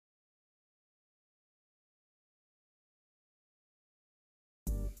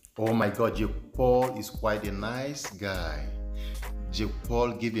Oh my God, Jaypaul is quite a nice guy.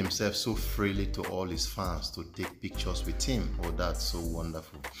 Jaypaul gave himself so freely to all his fans to take pictures with him. Oh, that's so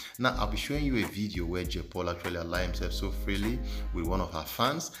wonderful. Now, I'll be showing you a video where Jaypaul actually allowed himself so freely with one of her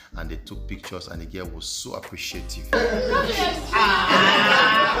fans, and they took pictures, and the girl was so appreciative.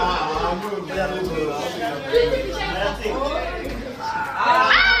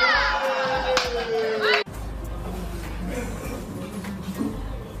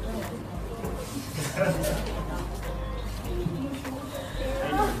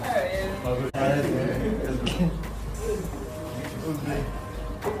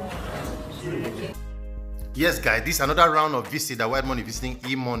 Yes, guys, this is another round of visit that White Money visiting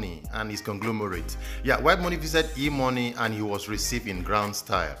E-Money and his conglomerate. Yeah, White Money visited E-Money and he was received in grand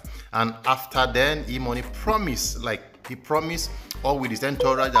style. And after then, E-Money promised, all with his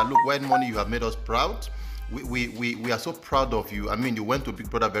entourage that, look, White Money, you have made us proud. We are so proud of you. I mean, you went to Big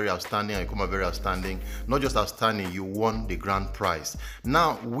Brother very outstanding and you come out very outstanding. Not just outstanding, you won the grand prize.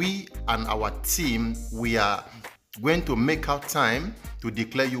 Now, we and our team, we are going to make out time to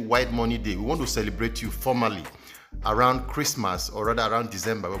declare you White Money Day. We want to celebrate you formally around Christmas, or rather around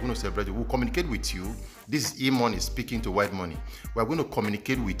December. We're going to celebrate you. We'll communicate with you. This is E-Money speaking to White Money. We're going to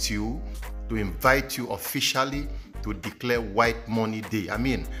communicate with you to invite you officially to declare White Money Day. I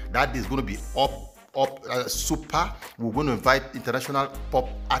mean, that is going to be super. We're going to invite international pop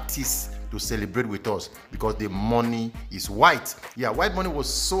artists to celebrate with us because the money is white. Yeah, White Money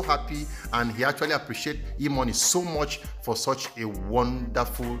was so happy and he actually appreciated E-Money so much for such a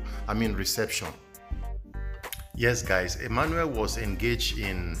wonderful, reception. Yes, guys, Emmanuel was engaged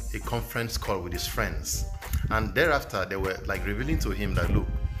in a conference call with his friends, and thereafter they were like revealing to him that, look,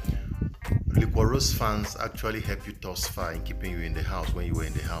 Liquorrose fans actually helped you thus far in keeping you in the house when you were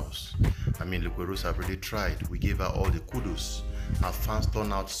in the house. I mean, Liquorrose have really tried. We gave her all the kudos. Our fans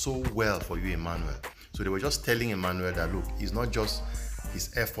turned out so well for you, Emmanuel. So they were just telling Emmanuel that, look, it's not just his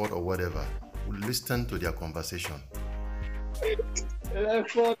effort or whatever. We'll listen to their conversation.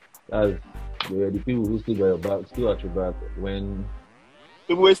 As the people who stood by your back, stood at your back when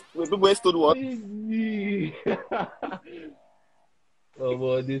people stood what? Oh,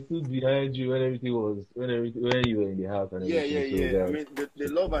 but they stood behind you when everything was when you were in the house and everything. Yeah. I mean, the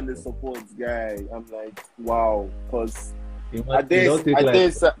love and the support, guy. I'm like, wow, because I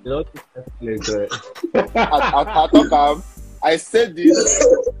said this,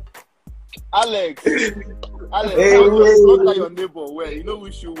 Alex. Hey, look at your neighbor. Where you know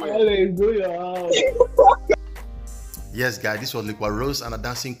we should wear. Alex, go your house. Yes, guys, this was Liquorrose and a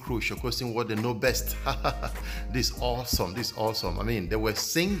dancing crew showcasing what they know best. This is awesome. This is awesome. I mean, they were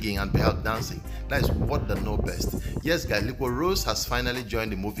singing and perhaps dancing. That is what they know best. Yes, guys, Liquorrose has finally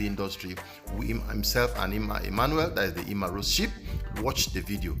joined the movie industry. Himself and Emmanuel, that is the Liquorrose ship. Watch the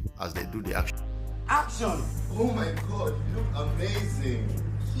video as they do the action. Action! Oh my God, you look amazing.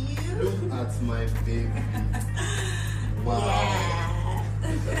 Cute. Look at my baby. Wow.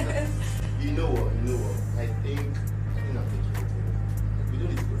 Yeah. You know what? I think we don't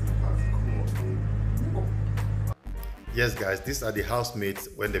need to go to the party. Come on, babe. Yes, guys, these are the housemates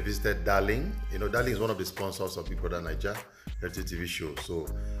when they visited Darling. You know, Darling is one of the sponsors of Big Brother Naija, reality TV show. So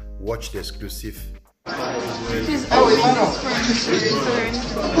watch the exclusive. Alright,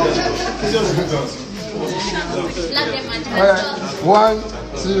 1,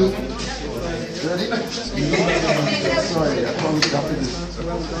 2, ready? Sorry, I promised after this.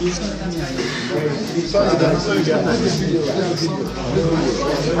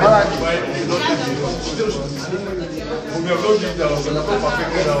 Alright.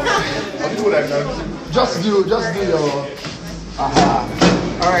 Just do your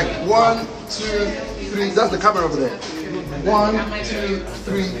Alright, 1, 2, 3. That's the camera over there. 1, 2,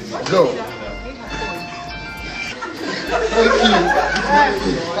 3, go. Thank you.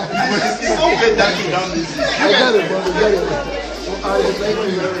 I got it, brother. Get it. Alright, thank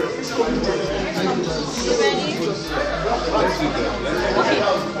you. Thank you, man.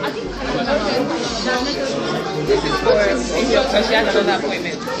 This is for because she has another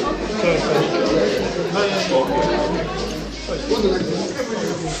appointment.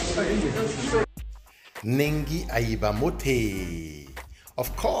 Nengi Aibamote.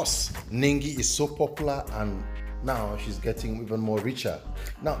 Of course, Nengi is so popular and now she's getting even more richer.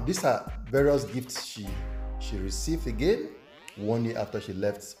 Now, these are various gifts she received again 1 year after she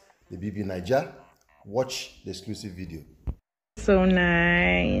left the BB Naija. Watch the exclusive video. So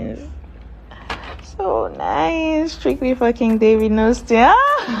nice. So nice. Strictly fucking David no steal.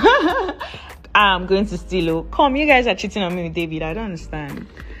 I'm going to steal. Come, you guys are cheating on me with David. I don't understand.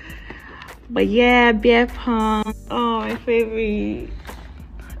 But yeah, beer pong. Oh, my favorite.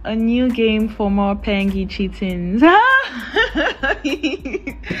 A new game for more Pengy cheatings.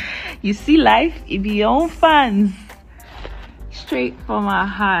 You see life, it be your own fans. Straight from our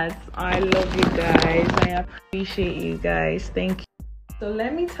hearts. I love you guys. I appreciate you guys. Thank you. So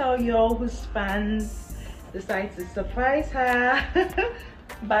let me tell you all whose fans decide to surprise her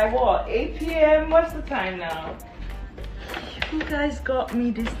by what? 8 p.m. What's the time now? You guys got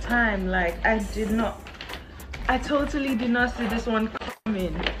me this time. Like, I totally did not see this one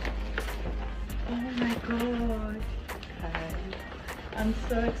coming. Oh my god. I'm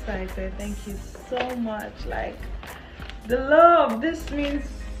so excited. Thank you so much. Like, the love, this means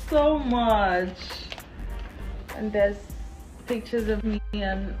so much. And there's pictures of me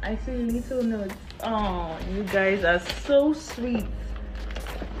and I see little notes. Oh, you guys are so sweet.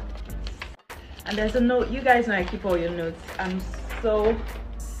 And there's a note. You guys know I keep all your notes. I'm so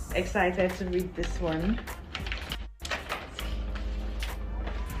excited to read this one.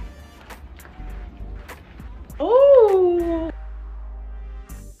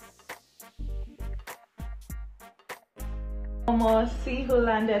 Oh, see who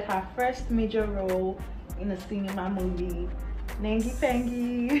landed her first major role in a cinema movie. Nengi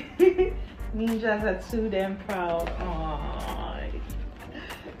Pengy. Ninjas are too damn proud. Aww.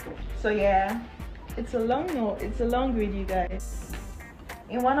 So yeah, it's a long note. It's a long read, you guys.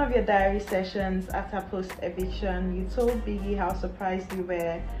 In one of your diary sessions after post eviction, you told Biggie how surprised you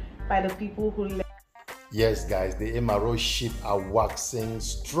were by the people who left. Yes, guys, the Emmanuel shit are waxing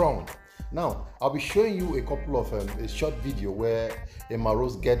strong. Now, I'll be showing you a couple of a short video where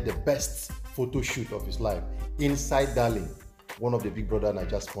Emmanuel get the best photo shoot of his life inside Darling, one of the Big Brother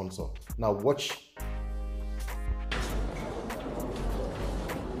Naija sponsor. Now watch.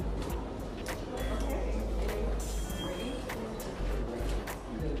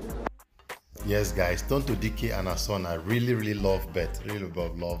 Yes, guys, Tonto Dike and her son, I really love Beth. Really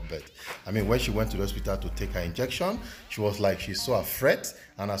love Beth. I mean, when she went to the hospital to take her injection, she was like, she saw a threat,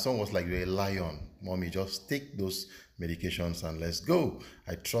 and her son was like, you're a lion. Mommy, just take those medications and let's go.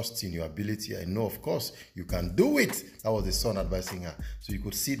 I trust in your ability. I know, of course, you can do it. That was the son advising her. So you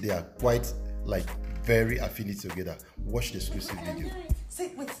could see they are quite, like, very affinity together. Watch the exclusive video.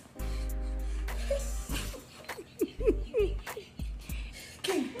 Say, wait.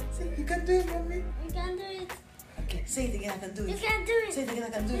 King, say, you can do it, mommy. You can do it. Okay, say it again, I can do it. You can do it. Say it again, I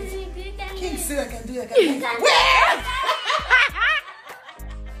can do it. You can King, do it. say I can do it, I can do it. You can do it.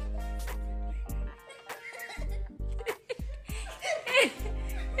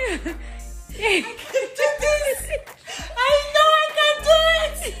 I can do this! I know I can do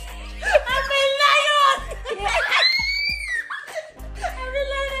it! I'm a lion! I'm a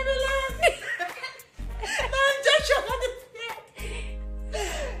lion! No injection on the head!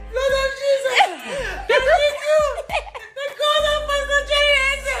 Lord of Jesus! I need you! The God of my surgery!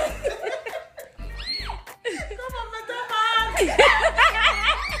 Come on, Mother Man!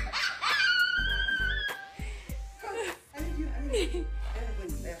 I need you, I need you.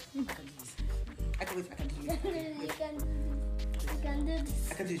 I can do this. I can do it. You can do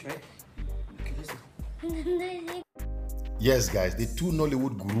this. I can do it, right? Okay, listen. You can do it. Yes, guys, the two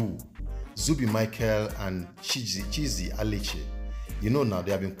Nollywood guru, Zubi Michael and Chizi Aleche. You know now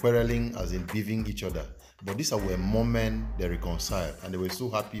they have been quarreling, as in beefing each other. But this was a moment they reconciled, and they were so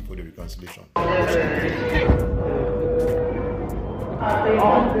happy for the reconciliation.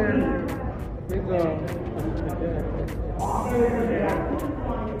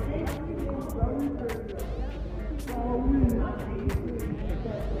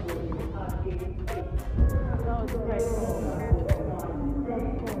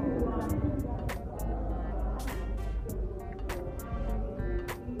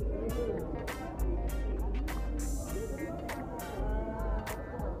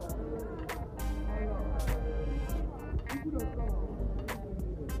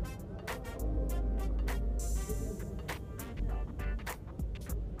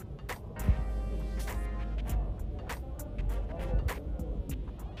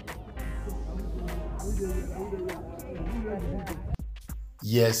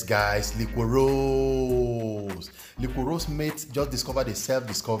 Yes, guys, Liquorrose. Liquorrose mate just discovered a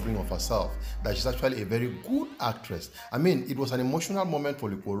self-discovering of herself, that she's actually a very good actress. I mean, it was an emotional moment for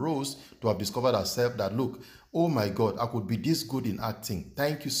Liquorrose to have discovered herself that, look, oh my God, I could be this good in acting.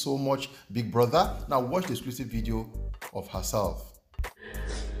 Thank you so much, Big Brother. Now watch the exclusive video of herself.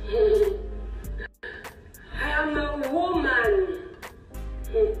 I am a woman.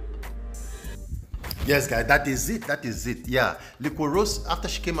 Yes, guys, that is it. That is it. Yeah. Liquorrose, after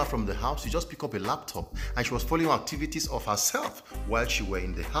she came out from the house, she just picked up a laptop and she was following activities of herself while she were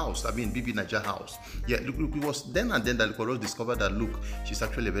in the house. I mean, BB Naija house. Yeah, look, it was then and then that Liquorrose discovered that, look, she's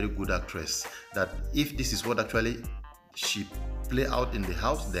actually a very good actress. That if this is what actually she play out in the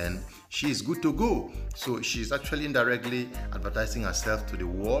house, then she is good to go. So she's actually indirectly advertising herself to the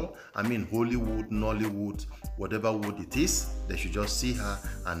world. I mean, Hollywood, Nollywood, whatever wood it is, they should just see her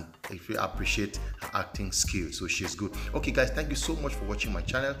and appreciate her acting skills. So she's good. Okay, guys, thank you so much for watching my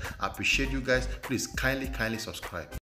channel. I appreciate you guys. Please kindly subscribe.